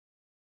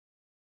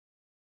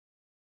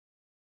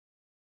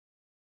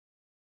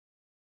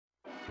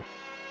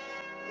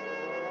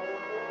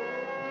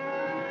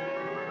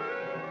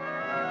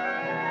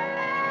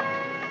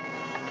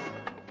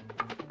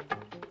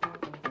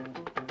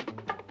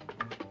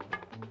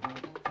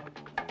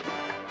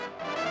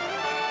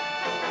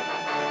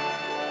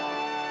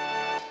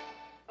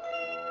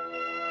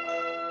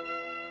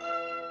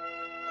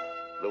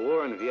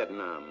in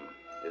Vietnam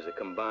is a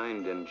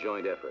combined and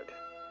joint effort.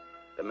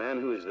 The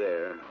man who is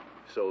there,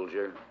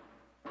 soldier,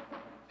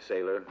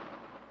 sailor,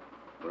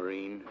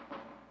 Marine,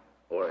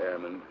 or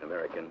airman,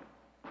 American,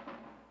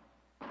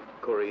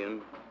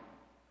 Korean,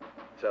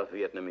 South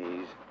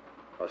Vietnamese,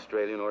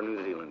 Australian or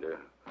New Zealander,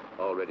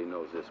 already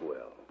knows this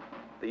well.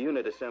 The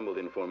unit assembled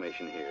in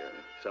formation here,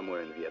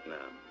 somewhere in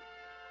Vietnam,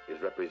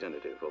 is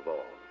representative of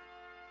all.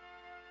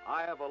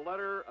 I have a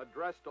letter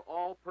addressed to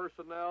all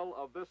personnel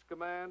of this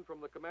command from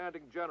the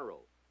commanding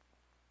general.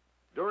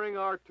 During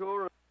our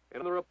tour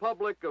in the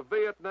Republic of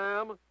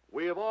Vietnam,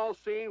 we have all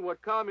seen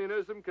what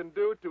communism can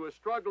do to a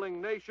struggling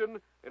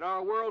nation in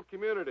our world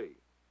community.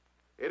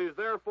 It is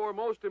therefore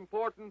most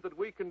important that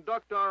we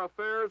conduct our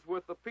affairs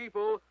with the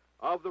people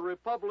of the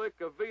Republic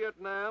of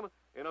Vietnam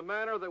in a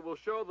manner that will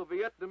show the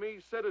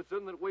Vietnamese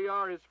citizen that we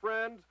are his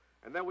friends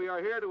and that we are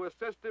here to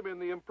assist him in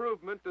the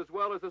improvement as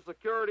well as the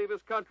security of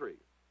his country.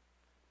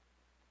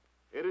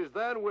 It is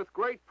then with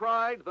great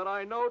pride that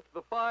I note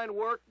the fine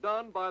work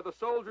done by the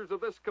soldiers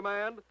of this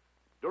command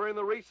during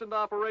the recent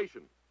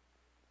operation.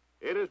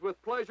 It is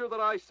with pleasure that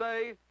I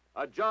say,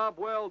 a job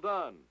well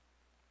done.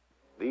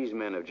 These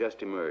men have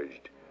just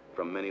emerged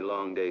from many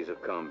long days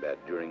of combat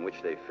during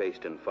which they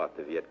faced and fought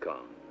the Viet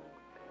Cong,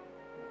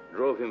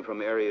 drove him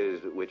from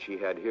areas which he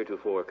had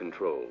heretofore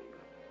controlled,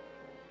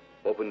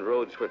 opened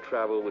roads for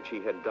travel which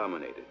he had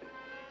dominated,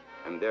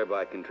 and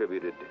thereby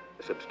contributed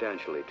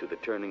substantially to the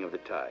turning of the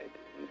tide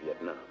in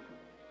Vietnam.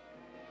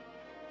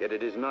 Yet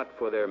it is not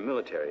for their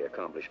military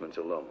accomplishments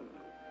alone,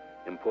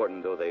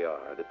 important though they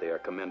are, that they are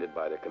commended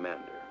by their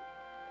commander.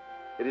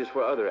 It is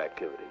for other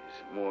activities,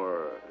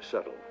 more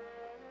subtle,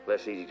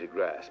 less easy to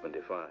grasp and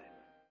define.